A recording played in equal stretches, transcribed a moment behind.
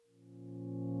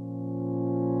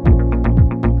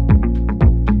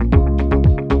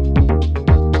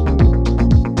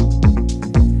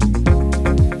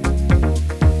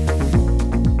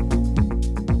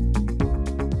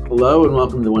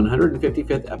welcome to the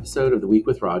 155th episode of The Week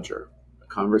with Roger, a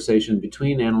conversation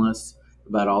between analysts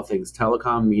about all things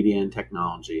telecom, media, and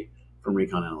technology from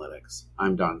Recon Analytics.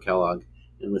 I'm Don Kellogg,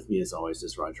 and with me as always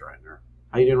is Roger Entner.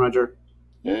 How you doing, Roger?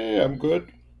 Yeah, I'm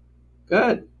good.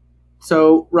 Good.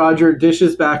 So, Roger, Dish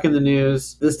is back in the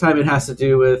news. This time it has to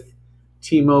do with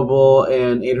T-Mobile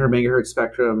and 800 megahertz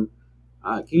spectrum.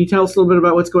 Can you tell us a little bit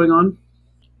about what's going on?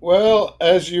 Well,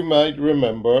 as you might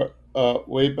remember,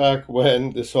 way back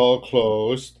when this all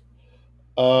closed,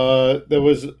 there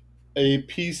was a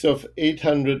piece of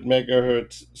 800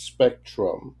 megahertz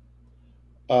spectrum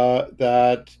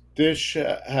that Dish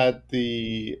had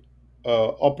the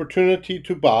opportunity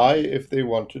to buy if they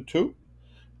wanted to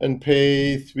and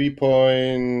pay 3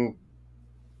 point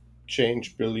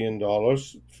change billion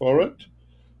for it,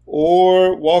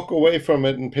 or walk away from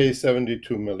it and pay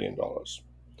 $72 million.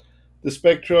 The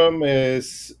spectrum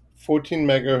is 14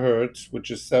 megahertz,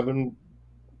 which is seven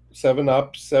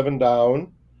up, seven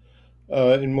down.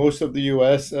 In most of the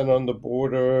US and on the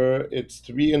border, it's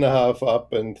three and a half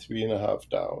up and three and a half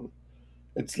down.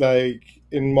 It's like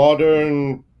in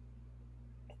modern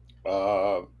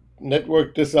uh,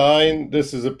 network design,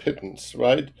 this is a pittance,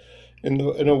 right? In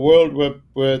a world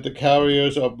where the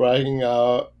carriers are bragging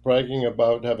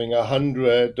about having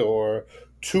 100 or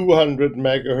 200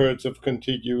 megahertz of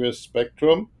contiguous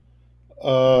spectrum,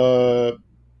 uh,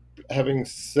 having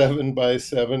 7 by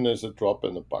 7 is a drop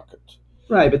in the bucket.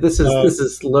 Right, but this is Uh, this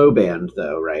is low band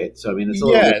though, right? So I mean, it's a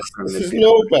little different yes, from this is mid-band.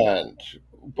 low band,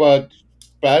 but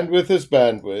bandwidth is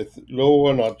bandwidth, low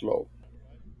or not low.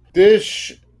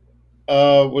 Dish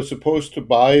was supposed to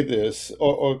buy this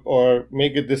or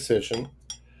make a decision.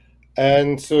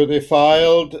 And so they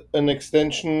filed an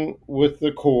extension with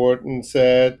the court and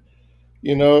said,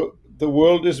 the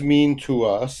world is mean to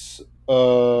us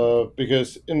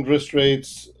because interest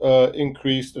rates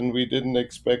increased and we didn't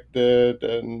expect it,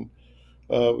 and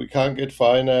we can't get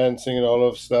financing and all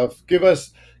of stuff. Give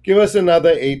us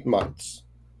another 8 months.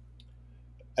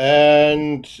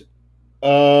 And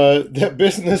their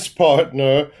business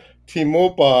partner,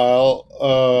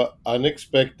 T-Mobile,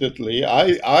 unexpectedly,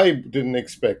 I didn't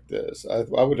expect this.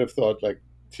 I would have thought like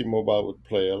T-Mobile would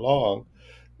play along.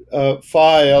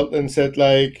 Filed and said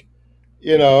like,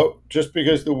 just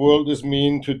because the world is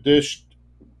mean to Dish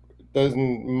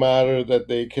doesn't matter that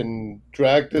they can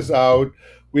drag this out.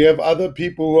 We have other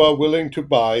people who are willing to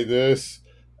buy this,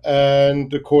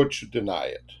 and the court should deny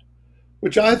it.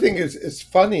 Which I think is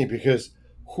funny because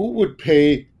who would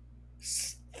pay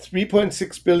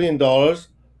 $3.6 billion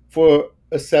for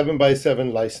a 7 by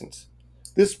 7 license?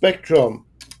 This spectrum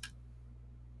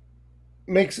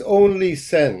makes only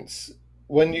sense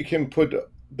when you can put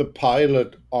the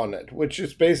pilot on it, which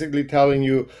is basically telling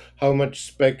you how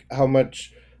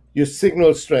much your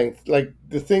signal strength, like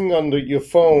the thing on your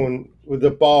phone with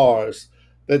the bars,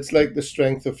 that's like the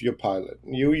strength of your pilot.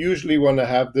 You usually want to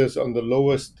have this on the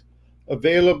lowest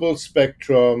available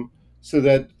spectrum so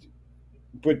that,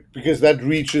 but because that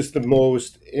reaches the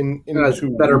most It has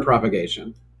into better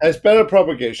propagation. has better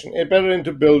propagation, better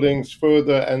into buildings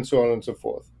further, and so on and so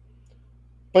forth.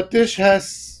 But Dish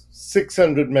has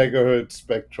 600 megahertz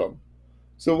spectrum.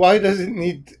 So why does it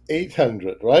need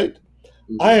 800, right?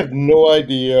 I Mhm. have no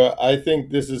idea. I think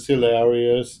this is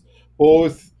hilarious,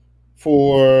 both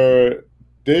for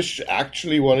Dish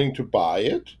actually wanting to buy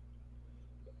it,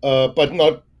 but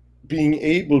not being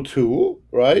able to,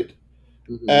 right?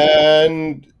 Mhm.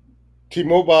 And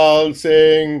T-Mobile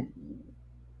saying,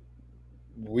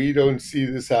 we don't see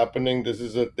this happening. This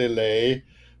is a delay.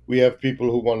 We have people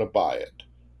who want to buy it.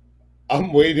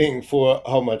 I'm waiting for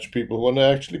how much people want to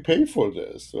actually pay for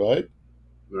this, right?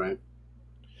 Right.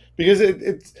 Because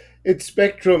it's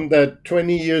spectrum that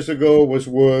 20 years ago was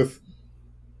worth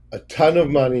a ton of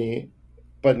money,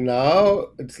 but now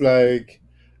it's like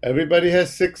everybody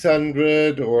has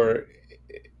 600 or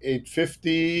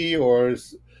 850 or Well,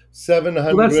 that's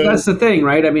 700. that's the thing,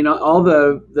 right? I mean, all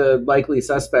the likely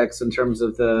suspects in terms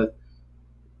of the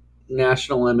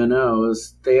national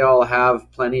MNOs, they all have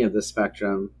plenty of the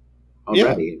spectrum Yeah,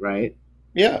 already, right?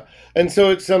 yeah. And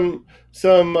so it's some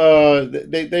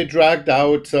they dragged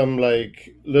out some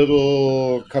like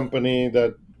little company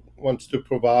that wants to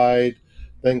provide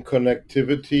then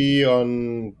connectivity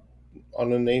on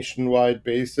a nationwide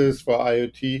basis for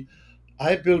IoT.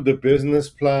 I built a business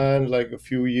plan like a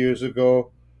few years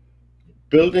ago.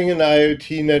 Building an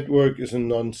IoT network is a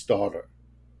non-starter.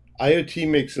 IoT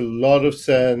makes a lot of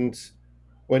sense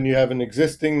when you have an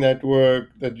existing network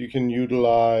that you can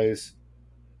utilize.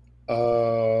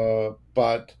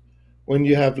 But when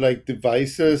you have like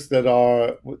devices that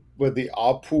are where the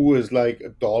ARPU is like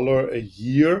 $1 a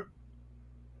year,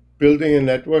 building a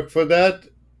network for that,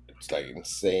 it's like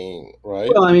insane, right?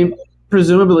 Well, I mean,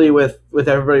 presumably with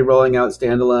everybody rolling out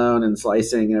standalone and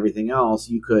slicing and everything else,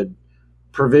 you could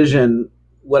provision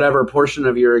whatever portion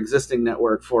of your existing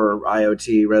network for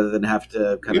IoT rather than have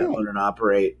to kind of Yeah. own and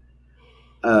operate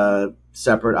a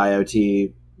separate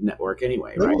IoT network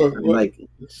anyway, No, right? I mean, like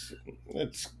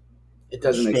it's it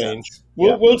doesn't make strange. sense.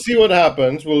 We'll Yeah. we'll see what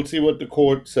happens. We'll see what the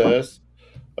court says,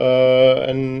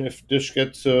 and if Dish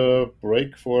gets a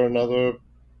break for another,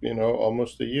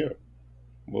 almost a year,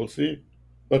 we'll see.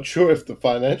 Not sure if the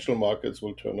financial markets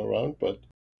will turn around, but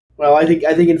Well, I think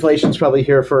inflation's probably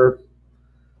here for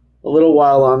a little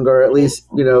while longer. At least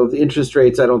the interest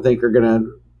rates I don't think are going to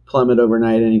plummet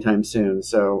overnight anytime soon.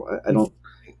 So I inf- don't.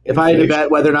 If I had to inflation.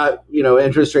 bet whether or not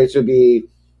interest rates would be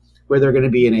where they're going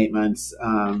to be in 8 months,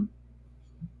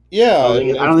 Yeah,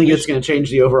 and I don't think it's going to change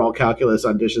the overall calculus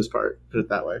on Dish's part. Put it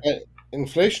that way. uh,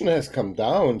 inflation has come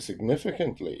down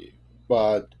significantly,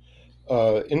 but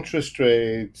interest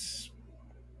rates,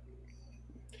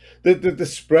 the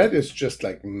spread is just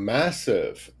like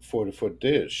massive for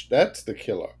Dish. That's the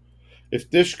killer. If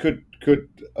Dish could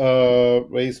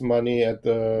raise money at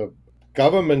the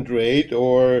government rate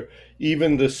or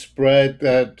even the spread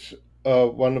that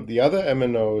one of the other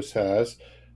MNOs has,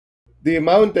 the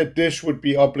amount that Dish would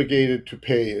be obligated to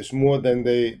pay is more than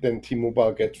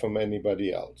T-Mobile gets from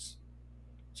anybody else.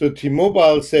 So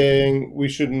T-Mobile saying we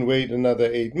shouldn't wait another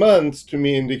 8 months to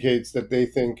me indicates that they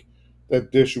think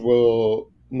that Dish will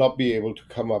not be able to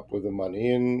come up with the money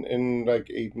in like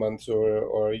 8 months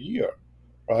or a year,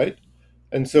 right?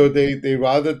 And so they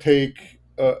rather take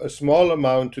a small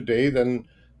amount today than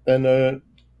a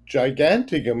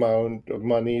gigantic amount of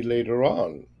money later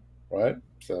on, right?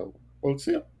 So we'll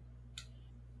see.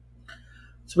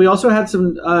 So we also had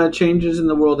some changes in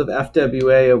the world of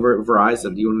FWA over at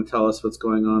Verizon. Do you want to tell us what's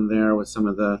going on there with some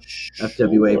of the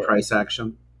FWA Sure. price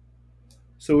action?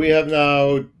 So we have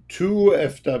now two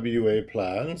FWA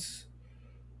plans,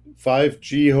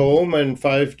 5G Home and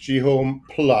 5G Home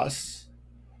Plus.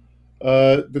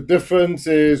 The difference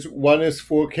is one is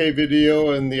 4K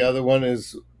video and the other one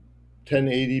is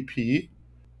 1080p.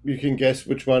 You can guess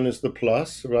which one is the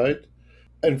plus, right?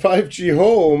 And 5G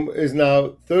Home is now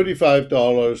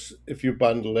 $35 if you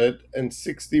bundle it and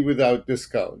 60 without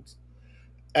discounts.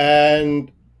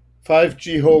 And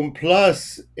 5G Home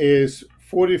Plus is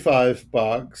 45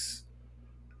 bucks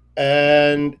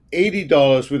and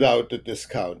 $80 without the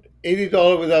discount.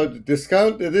 $80 without the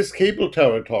discount, it is cable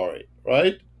territory,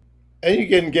 right? And you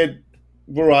can get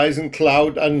Verizon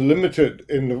Cloud Unlimited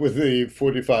in with the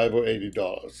 45 or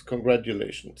 $80.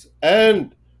 Congratulations.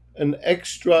 And an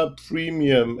extra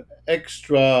premium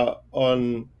extra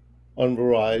on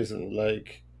Verizon,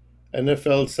 like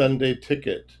NFL Sunday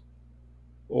Ticket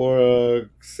or a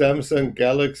Samsung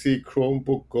Galaxy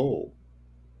Chromebook Go.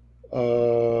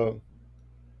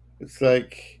 It's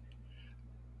like,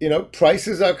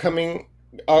 prices are coming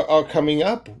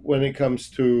up when it comes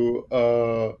to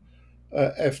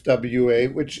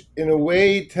FWA, which in a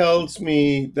way tells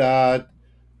me that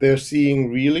they're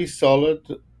seeing really solid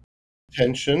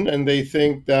tension and they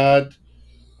think that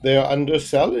they're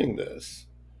underselling this.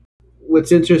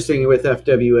 What's interesting with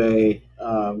FWA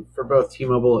for both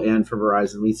T-Mobile and for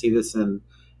Verizon, we see this in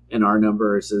our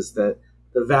numbers, is that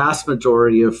the vast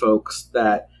majority of folks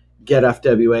that get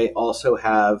FWA also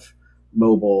have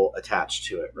mobile attached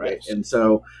to it, right? Yes. And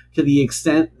so, to the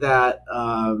extent that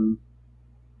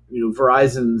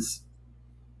Verizon's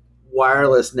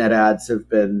wireless net adds have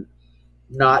been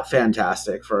not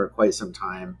fantastic for quite some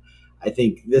time. I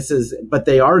think but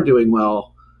they are doing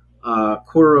well,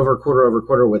 quarter over quarter over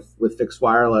quarter with fixed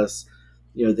wireless.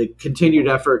 The continued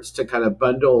efforts to kind of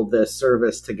bundle this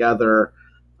service together.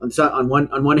 On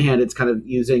one hand, it's kind of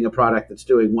using a product that's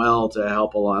doing well to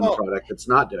help along a Oh, product that's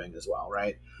not doing as well,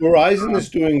 right? Verizon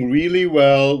is Um, doing really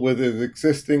well with its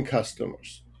existing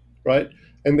customers, right?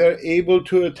 And they're able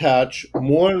to attach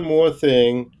more and more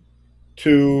thing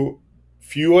to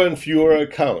fewer and fewer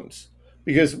accounts.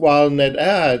 Because while net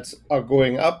adds are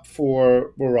going up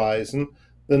for Verizon,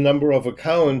 the number of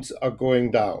accounts are going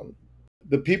down.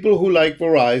 The people who like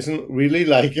Verizon really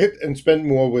like it and spend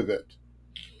more with it.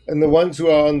 And the ones who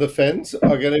are on the fence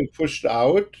are getting pushed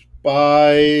out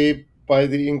by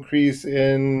the increase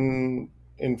in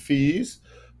fees,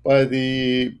 by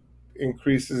the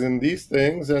increases in these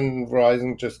things, and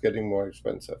Verizon just getting more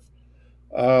expensive.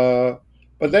 Uh,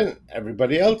 but then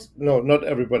everybody else, no, not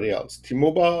everybody else.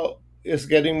 T-Mobile is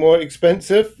getting more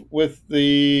expensive with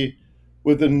the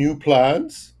new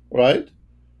plans, right?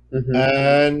 mhm.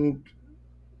 And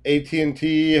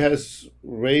AT&T has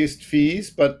raised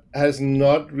fees, but has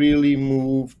not really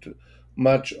moved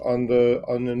much on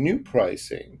the new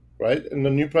pricing, right? And the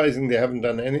new pricing, they haven't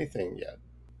done anything yet.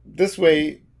 This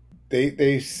way,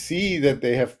 they see that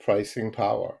they have pricing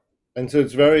power, and so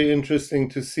it's very interesting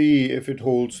to see if it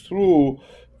holds through.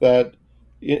 That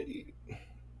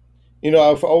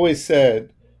I've always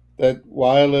said that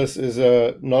wireless is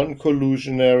a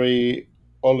non-collusionary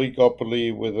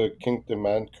oligopoly with a kink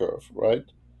demand curve, right?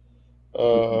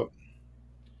 Mhm. Uh,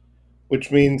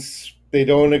 which means they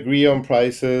don't agree on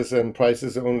prices, and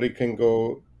prices only can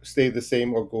go stay the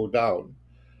same or go down.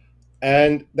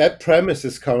 And that premise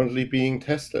is currently being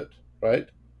tested, right?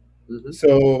 Mhm.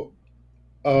 So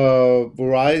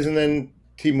Verizon and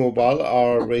T-Mobile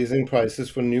are raising prices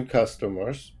for new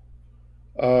customers.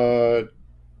 Uh,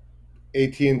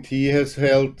 AT&T has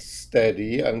held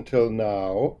steady until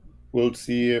now. We'll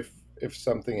see if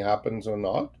something happens or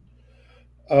not.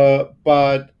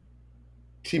 But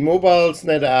T-Mobile's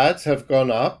net adds have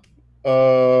gone up.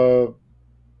 Uh,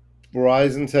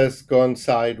 Verizon's has gone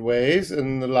sideways.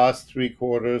 In the last 3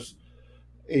 quarters,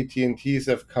 AT&T's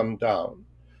have come down.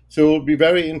 So it'll be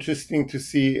very interesting to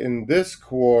see in this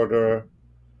quarter,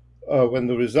 when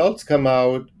the results come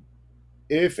out,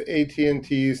 if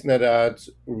AT&T's net adds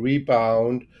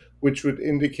rebound, which would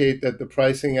indicate that the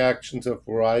pricing actions of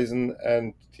Verizon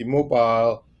and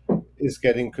T-Mobile is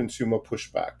getting consumer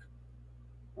pushback.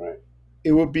 Right.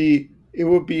 It would be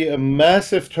a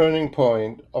massive turning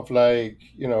point of, like,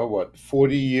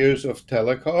 40 years of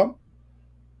telecom,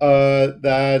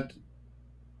 that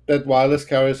wireless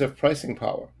carriers have pricing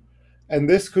power. And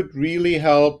this could really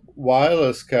help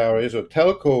wireless carriers or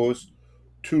telcos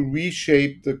to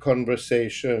reshape the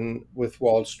conversation with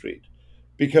Wall Street.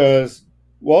 Because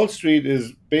Wall Street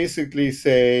is basically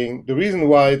saying the reason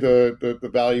why the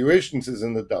valuations is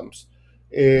in the dumps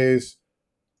is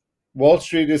Wall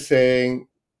Street is saying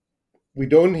we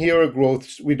don't see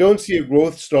a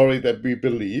growth story that we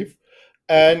believe,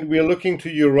 and we're looking to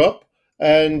Europe,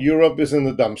 and Europe is in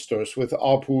the dumpsters with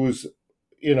ARPUs,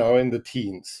 in the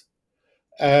teens.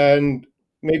 And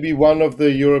maybe one of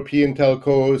the European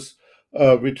telcos'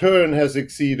 return has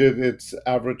exceeded its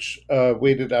average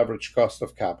weighted average cost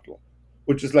of capital,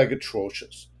 which is like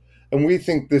atrocious. And we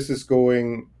think this is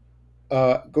going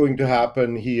to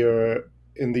happen here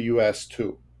in the U.S.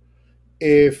 too.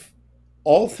 If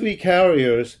all three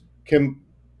carriers can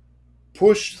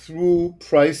push through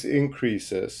price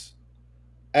increases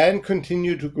and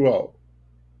continue to grow,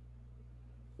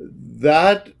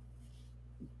 that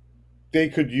they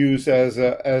could use as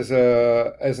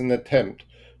an attempt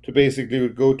to basically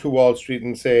go to Wall Street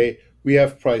and say we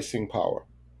have pricing power,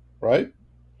 right?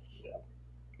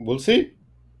 We'll see.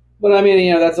 But I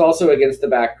mean, that's also against the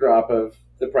backdrop of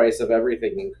the price of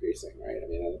everything increasing, right? I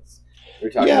mean, we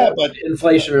were talking Yeah, about but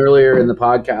inflation earlier in the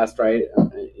podcast, right?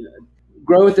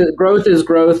 Growth is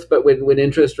growth, but when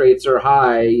interest rates are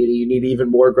high, you need even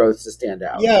more growth to stand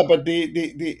out. yeah, but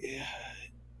the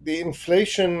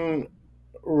inflation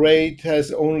rate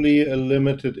has only a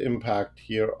limited impact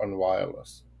here on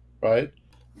wireless, right?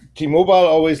 T-Mobile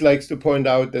always likes to point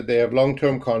out that they have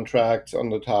long-term contracts on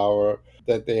the tower,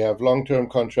 that they have long-term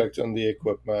contracts on the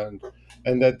equipment,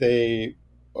 and uh,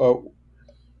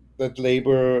 that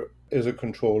labor is a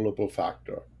controllable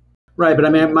factor. Right, but I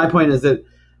mean, my point is that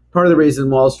part of the reason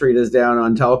Wall Street is down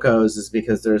on telcos is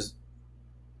because in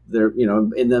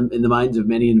the minds of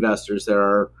many investors there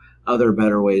are other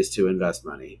better ways to invest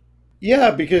money.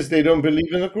 Yeah, because they don't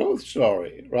believe in a growth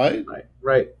story, right? Right,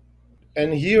 right.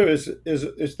 And here is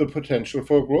the potential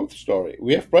for a growth story.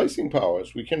 We have pricing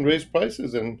powers. We can raise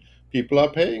prices, and people are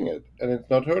paying it, and it's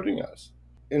not hurting us.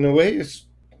 In a way, it's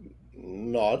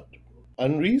not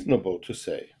unreasonable to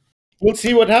say. We'll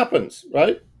see what happens,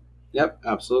 right? Yep,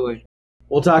 absolutely.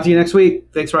 We'll talk to you next week.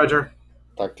 Thanks, Roger.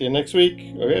 Talk to you next week.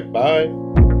 Okay, bye.